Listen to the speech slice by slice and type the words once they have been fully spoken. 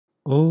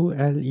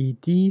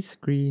OLED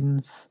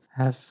screens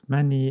have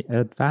many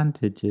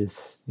advantages,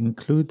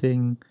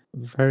 including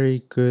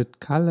very good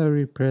color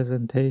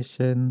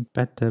representation,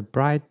 better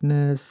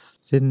brightness,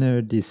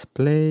 thinner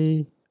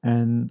display,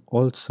 and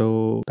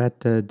also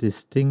better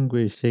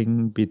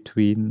distinguishing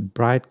between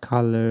bright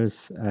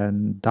colors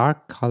and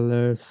dark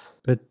colors.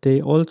 But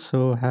they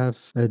also have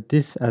a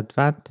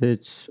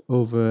disadvantage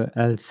over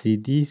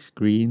LCD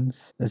screens,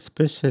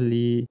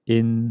 especially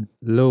in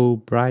low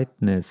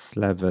brightness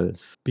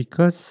levels,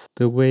 because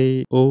the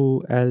way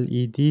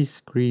OLED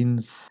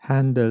screens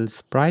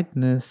handles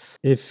brightness,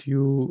 if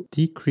you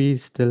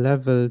decrease the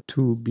level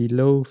to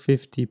below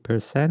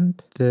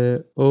 50%,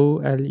 the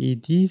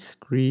OLED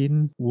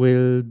screen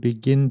will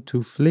begin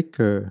to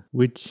flicker,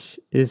 which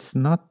is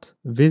not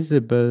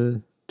visible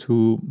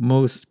to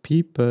most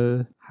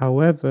people.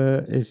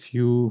 However, if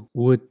you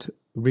would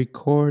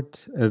record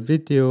a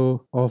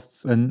video of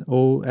an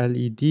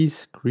OLED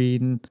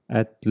screen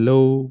at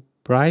low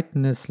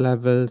brightness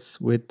levels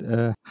with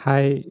a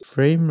high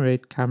frame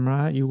rate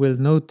camera, you will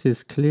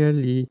notice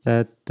clearly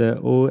that the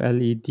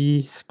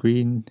OLED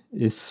screen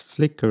is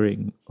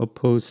flickering,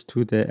 opposed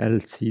to the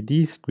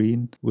LCD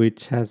screen,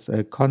 which has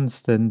a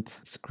constant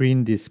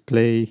screen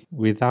display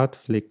without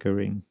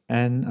flickering.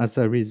 And as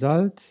a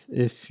result,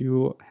 if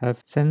you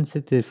have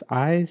sensitive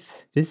eyes,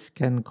 this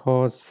can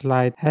cause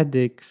slight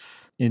headaches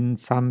in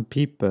some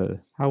people.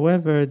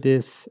 However,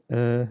 there's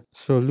a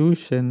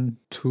solution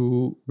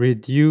to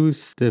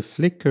reduce the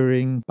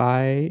flickering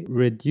by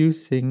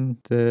reducing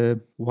the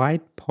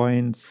white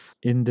points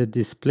in the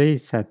display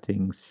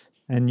settings.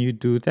 And you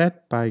do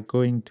that by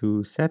going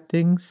to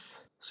Settings,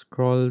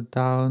 scroll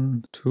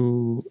down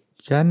to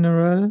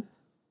General,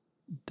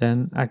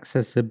 then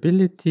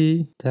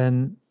Accessibility,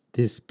 then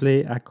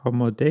Display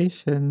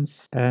Accommodations,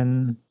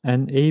 and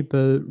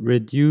enable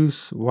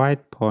Reduce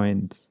White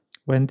Point.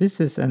 When this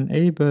is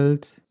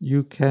enabled,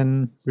 you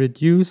can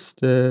reduce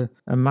the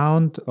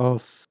amount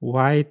of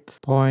white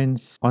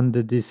points on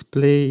the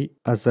display,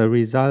 as a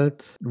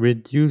result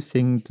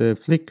reducing the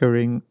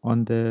flickering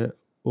on the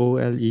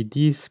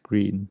OLED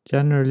screen.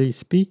 Generally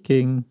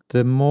speaking,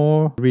 the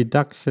more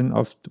reduction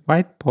of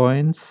white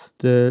points,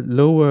 the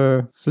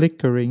lower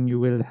flickering you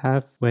will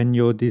have when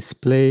your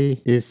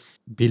display is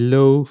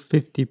below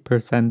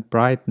 50%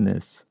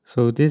 brightness.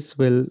 So this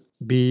will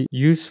be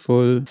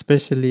useful,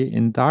 especially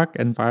in dark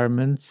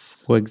environments.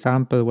 For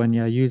example, when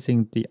you're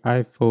using the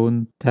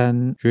iPhone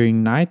 10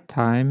 during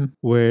nighttime,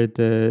 where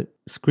the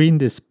screen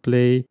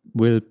display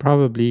will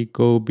probably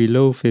go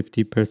below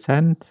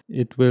 50%,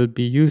 it will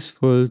be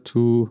useful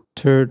to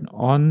turn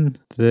on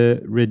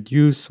the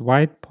reduce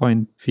white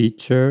point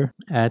feature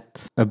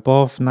at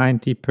above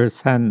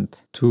 90%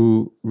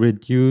 to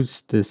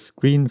reduce the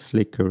screen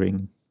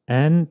flickering.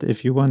 And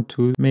if you want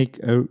to make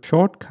a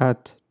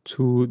shortcut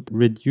to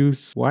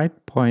reduce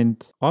white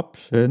point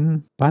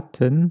option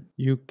button,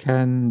 you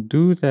can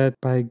do that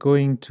by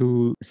going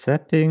to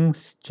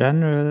Settings,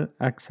 General,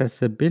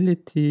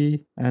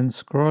 Accessibility, and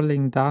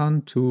scrolling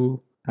down to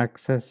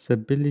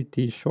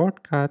Accessibility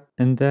shortcut,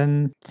 and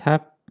then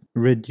tap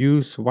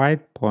Reduce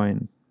White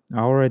Point.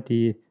 I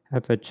already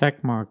have a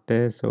check mark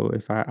there, so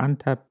if I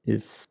untap,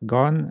 it's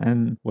gone,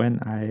 and when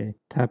I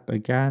tap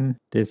again,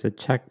 there's a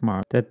check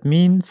mark. That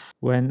means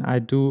when I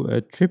do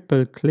a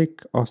triple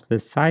click of the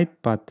side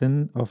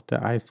button of the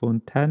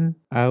iPhone 10,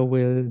 I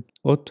will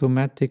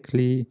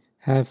automatically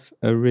have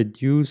a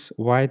reduce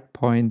white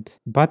point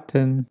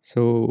button,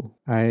 so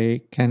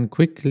I can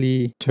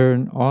quickly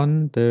turn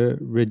on the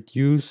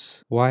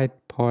reduce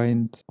white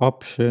point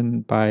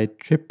option by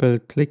triple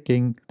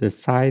clicking the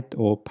side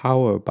or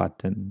power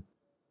button,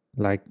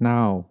 like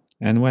now.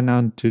 And when I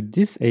want to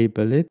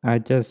disable it, I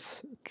just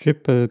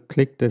triple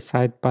click the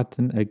side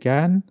button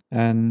again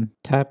and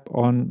tap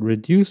on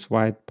reduce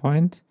white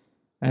point,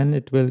 and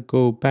it will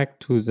go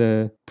back to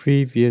the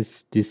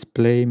previous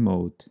display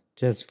mode.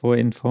 Just for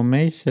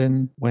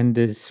information, when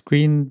the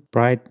screen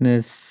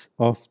brightness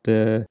of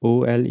the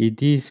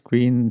OLED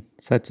screen,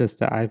 such as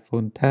the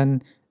iPhone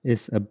 10,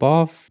 is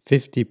above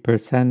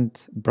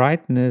 50%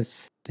 brightness,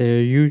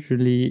 there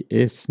usually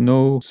is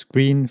no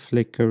screen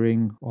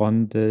flickering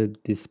on the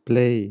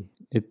display.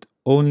 It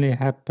only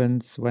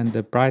happens when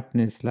the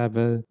brightness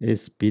level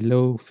is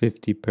below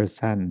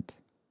 50%.